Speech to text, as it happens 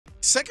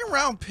Second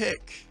round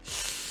pick.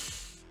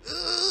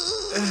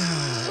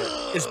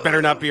 This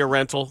better not be a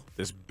rental.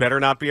 This better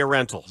not be a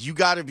rental. You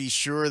got to be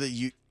sure that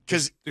you,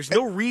 because there's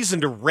no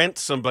reason to rent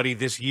somebody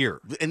this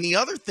year. And the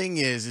other thing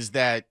is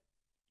that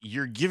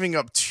you're giving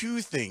up two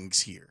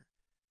things here.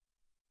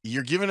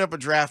 You're giving up a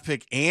draft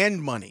pick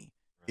and money.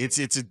 It's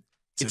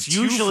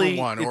usually 2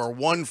 for 1 or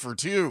 1 for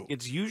 2.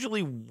 It's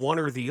usually one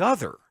or the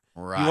other.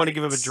 Right. You want to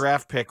give up a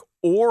draft pick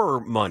or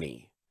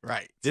money.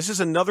 Right. This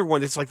is another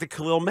one. It's like the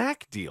Khalil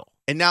Mack deal.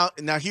 And now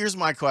here's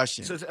my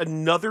question. So it's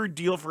another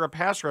deal for a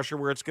pass rusher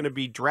where it's going to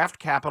be draft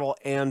capital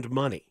and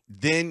money.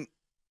 Then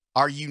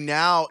are you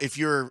now, if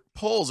you're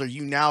Poles, are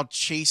you now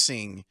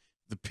chasing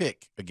the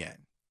pick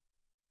again?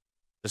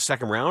 The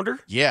second rounder?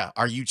 Yeah.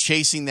 Are you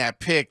chasing that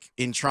pick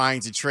in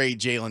trying to trade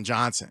Jalen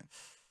Johnson?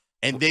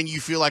 And then you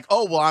feel like,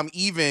 oh, well, I'm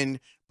even,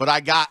 but I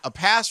got a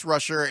pass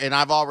rusher and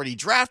I've already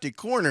drafted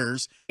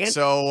corners,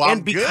 so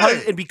I'm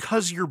good. And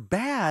because you're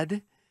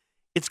bad,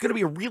 it's going to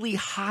be a really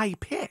high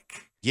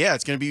pick. Yeah,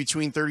 it's going to be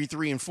between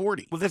 33 and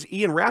 40. Well, that's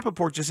Ian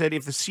Rappaport just said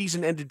if the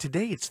season ended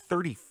today, it's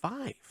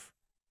 35.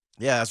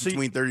 Yeah, that's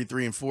between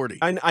 33 and 40.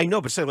 I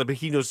know, but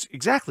he knows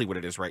exactly what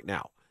it is right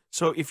now.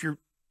 So if you're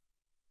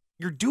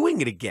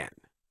doing it again.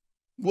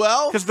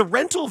 Well, because the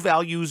rental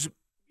values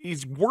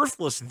is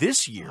worthless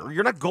this year.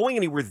 You're not going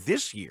anywhere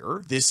this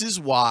year. This is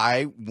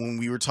why when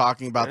we were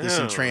talking about this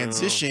in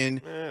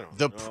transition,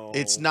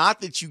 it's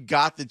not that you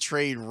got the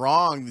trade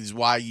wrong. This is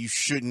why you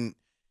shouldn't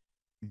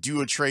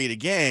do a trade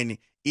again.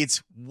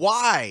 It's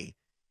why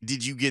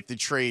did you get the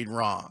trade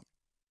wrong?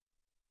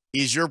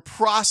 Is your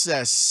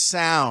process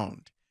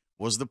sound?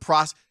 Was the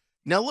process?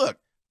 Now look,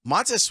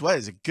 Montez Sweat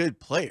is a good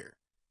player.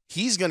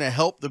 He's going to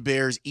help the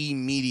Bears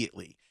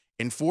immediately.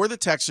 And for the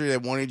texter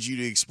that wanted you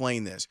to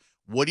explain this,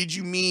 what did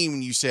you mean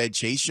when you said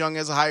Chase Young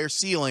has a higher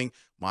ceiling,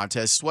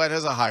 Montez Sweat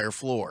has a higher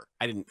floor?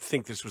 I didn't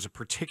think this was a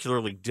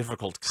particularly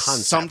difficult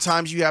concept.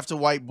 Sometimes you have to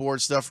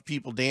whiteboard stuff for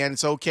people, Dan.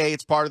 It's okay.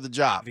 It's part of the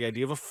job. The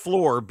idea of a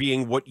floor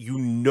being what you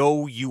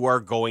know you are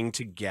going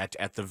to get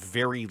at the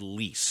very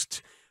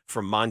least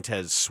from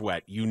Montez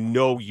Sweat. You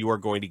know you are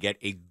going to get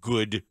a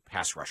good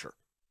pass rusher.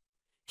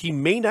 He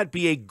may not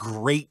be a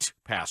great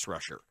pass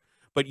rusher,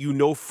 but you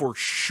know for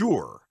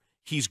sure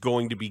he's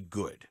going to be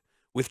good.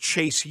 With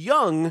Chase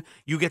Young,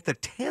 you get the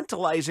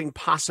tantalizing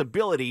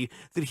possibility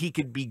that he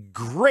could be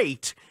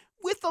great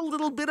with a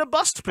little bit of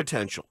bust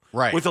potential.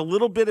 Right. With a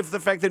little bit of the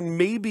fact that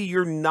maybe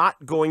you're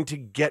not going to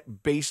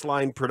get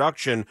baseline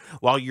production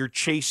while you're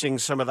chasing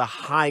some of the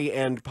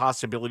high-end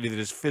possibility that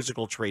his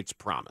physical traits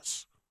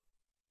promise.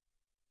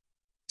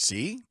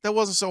 See? That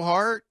wasn't so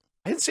hard.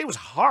 I didn't say it was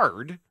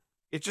hard.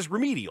 It's just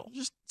remedial.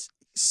 Just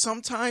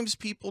sometimes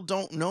people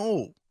don't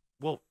know.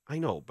 Well, I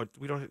know, but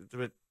we don't...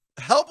 But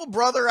help a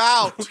brother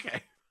out.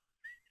 Okay.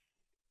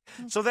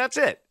 So that's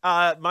it.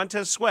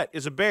 Montez Sweat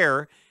is a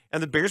Bear,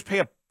 and the Bears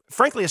pay,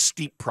 frankly, a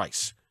steep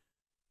price.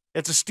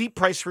 It's a steep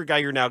price for a guy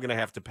you're now going to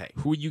have to pay.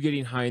 Who are you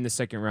getting high in the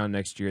second round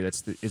next year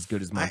that's as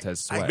good as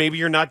Montez Sweat? Maybe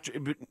you're not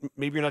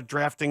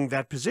drafting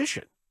that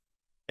position.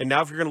 And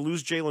now if you're going to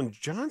lose Jalen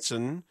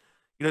Johnson,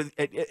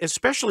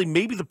 especially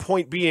maybe the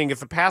point being if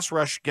the pass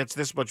rush gets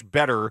this much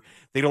better,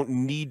 they don't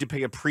need to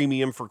pay a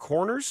premium for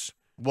corners.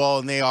 Well,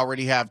 and they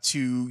already have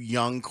 2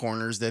 young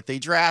corners that they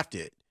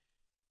drafted.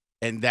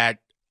 And that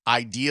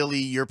ideally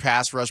your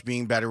pass rush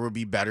being better would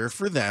be better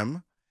for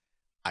them.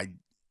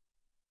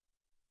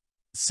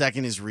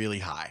 Second is really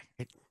high.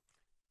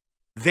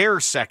 Their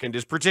second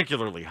is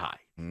particularly high.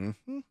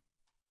 Mm-hmm.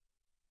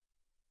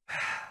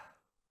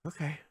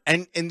 Okay.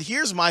 And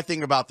here's my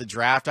thing about the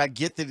draft. I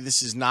get that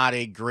this is not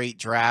a great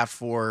draft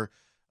for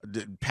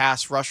the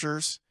pass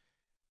rushers.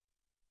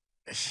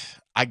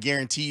 I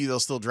guarantee you they'll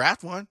still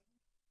draft one.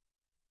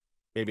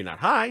 Maybe not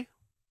high.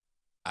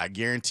 I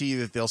guarantee you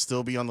that they'll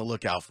still be on the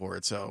lookout for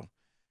it. So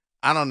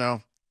I don't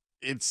know.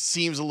 It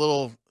seems a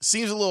little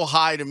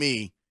high to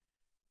me,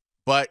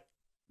 but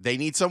they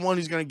need someone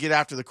who's going to get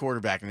after the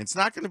quarterback, and it's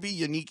not going to be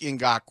Yannick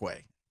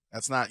Ngakoue.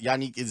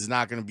 Yannick is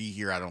not going to be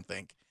here, I don't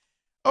think.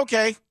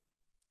 Okay,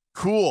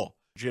 cool.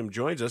 Jim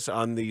joins us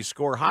on the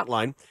Score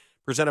Hotline,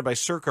 presented by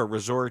Circa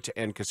Resort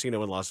and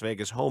Casino in Las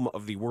Vegas, home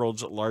of the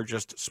world's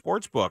largest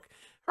sports book.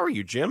 How are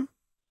you, Jim?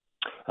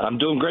 I'm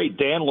doing great.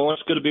 Dan,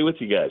 Laurence, good to be with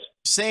you guys.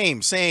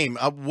 Same.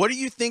 What do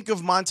you think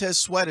of Montez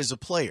Sweat as a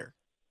player?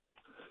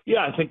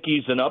 Yeah, I think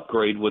he's an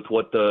upgrade with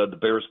what the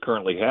Bears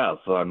currently have.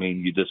 I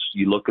mean,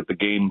 you look at the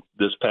game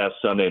this past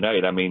Sunday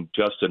night. I mean,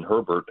 Justin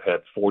Herbert had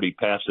 40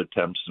 pass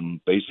attempts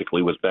and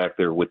basically was back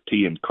there with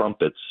tea and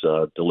crumpets,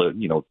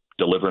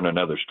 delivering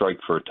another strike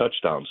for a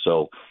touchdown.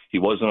 So he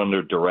wasn't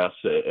under duress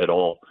at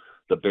all.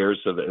 The Bears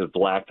have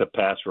lacked a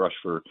pass rush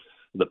for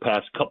the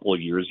past couple of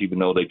years, even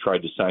though they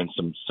tried to sign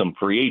some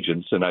free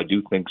agents, and I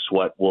do think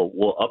Sweat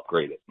will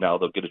upgrade it. Now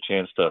they'll get a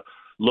chance to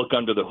look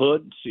under the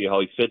hood, see how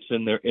he fits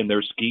in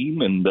their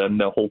scheme, and then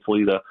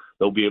hopefully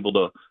they'll be able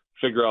to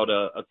figure out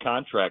a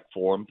contract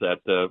for him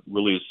that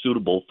really is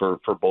suitable for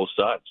both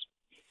sides.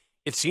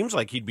 It seems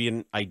like he'd be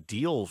an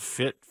ideal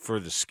fit for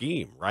the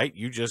scheme, right?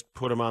 You just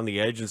put him on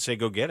the edge and say,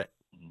 go get it.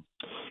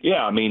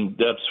 Yeah, I mean,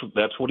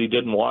 that's what he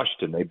did in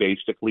Washington. They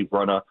basically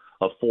run a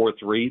a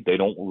 4-3. They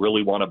don't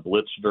really want to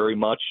blitz very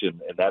much, and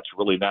that's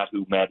really not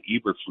who Matt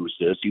Eberflus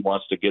is. He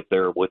wants to get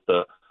there with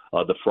the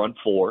front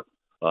four.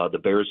 The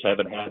Bears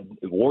haven't had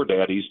war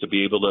daddies to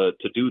be able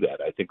to do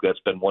that. I think that's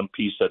been one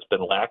piece that's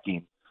been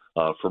lacking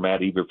for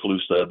Matt Eberflus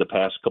the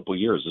past couple of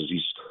years as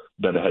he's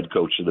been a head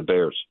coach of the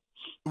Bears.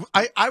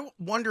 I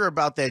wonder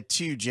about that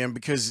too, Jim,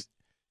 because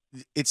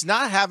it's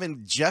not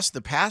having just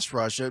the pass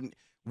rush.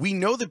 We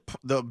know that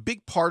the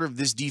big part of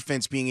this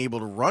defense being able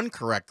to run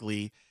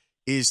correctly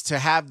is to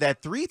have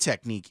that 3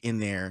 technique in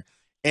there.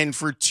 And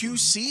for 2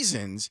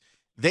 seasons,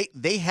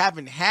 they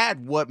haven't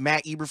had what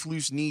Matt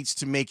Eberflus needs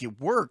to make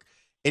it work.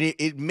 And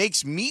it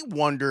makes me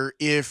wonder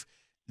if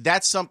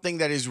that's something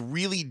that is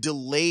really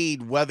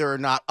delayed, whether or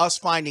not us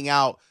finding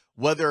out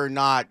whether or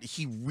not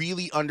he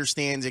really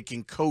understands and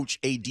can coach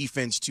a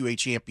defense to a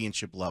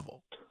championship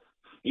level.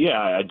 Yeah,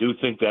 I do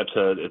think it's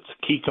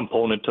a key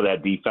component to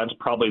that defense.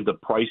 Probably the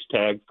price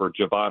tag for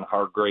Javon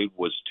Hargrave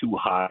was too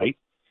high,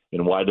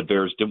 and why the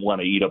Bears didn't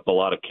want to eat up a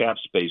lot of cap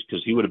space,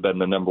 because he would have been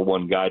the number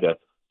one guy to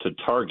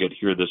target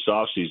here this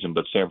offseason.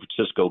 But San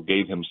Francisco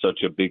gave him such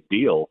a big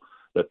deal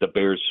that the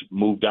Bears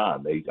moved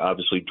on. They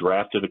obviously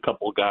drafted a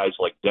couple of guys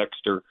like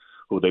Dexter,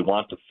 who they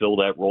want to fill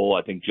that role.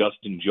 I think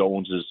Justin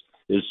Jones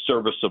is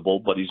serviceable,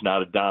 but he's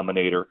not a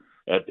dominator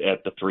at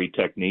the 3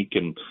 technique,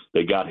 and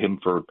they got him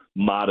for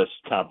modest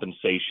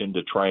compensation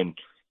to try and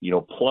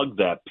plug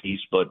that piece.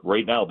 But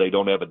right now they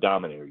don't have a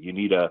dominator. You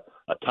need a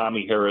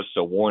Tommy Harris,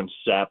 a Warren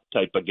Sapp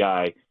type of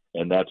guy,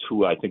 and that's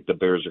who I think the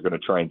Bears are going to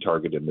try and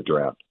target in the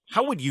draft.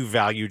 How would you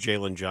value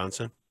Jalen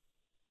Johnson?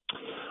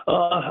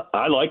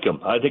 I like him.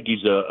 I think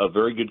he's a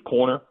very good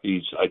corner.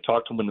 I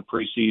talked to him in the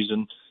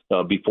preseason,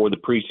 before the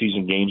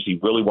preseason games. He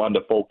really wanted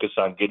to focus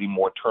on getting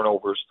more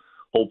turnovers.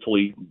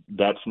 Hopefully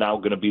that's now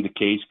going to be the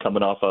case,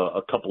 coming off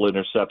a couple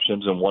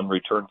interceptions and 1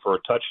 return for a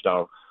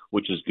touchdown,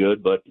 which is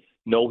good. But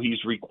no,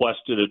 he's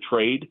requested a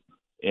trade,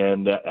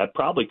 and that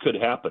probably could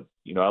happen.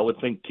 I would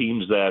think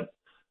teams that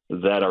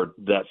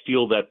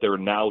feel that they're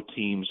now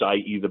teams,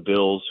 i.e. the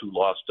Bills, who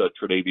lost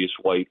Tre'Davious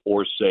White,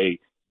 or say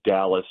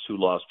Dallas, who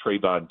lost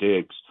Trayvon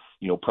Diggs,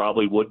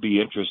 probably would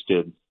be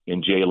interested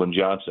in Jalen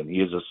Johnson.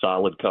 He is a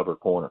solid cover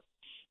corner.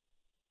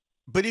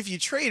 But if you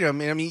trade him,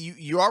 I mean,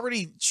 you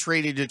already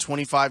traded a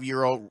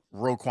 25-year-old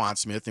Roquan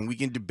Smith, and we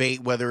can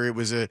debate whether it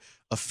was a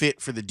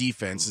fit for the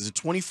defense. As a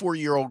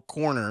 24-year-old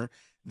corner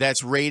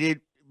that's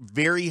rated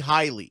very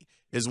highly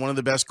as one of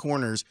the best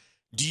corners,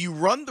 do you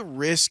run the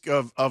risk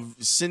of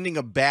sending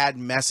a bad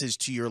message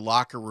to your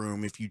locker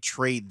room if you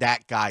trade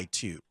that guy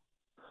too?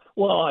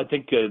 Well, I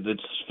think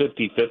it's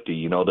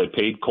 50-50. They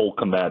paid Cole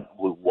Kmet,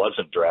 who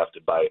wasn't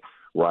drafted by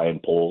Ryan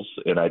Poles,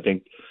 and I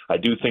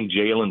do think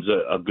Jalen's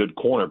a good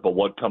corner, but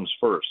what comes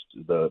first,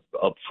 the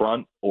up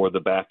front or the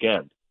back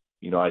end?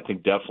 I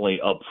think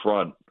definitely up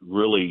front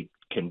really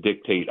can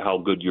dictate how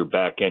good your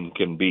back end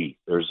can be.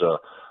 There's a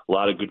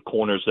lot of good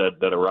corners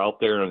that are out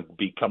there and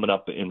be coming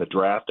up in the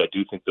draft. I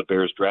do think the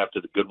Bears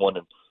drafted a good one,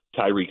 and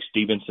Tyreek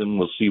Stevenson.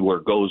 We'll see where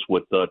it goes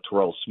with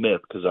Terrell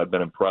Smith, because I've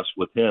been impressed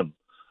with him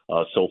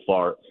so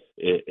far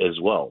as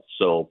well.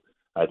 So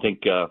I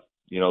think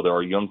there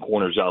are young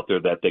corners out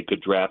there that they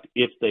could draft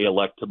if they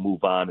elect to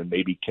move on, and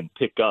maybe can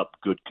pick up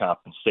good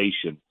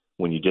compensation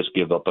when you just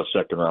give up a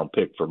 2nd-round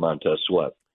pick for Montez Sweat.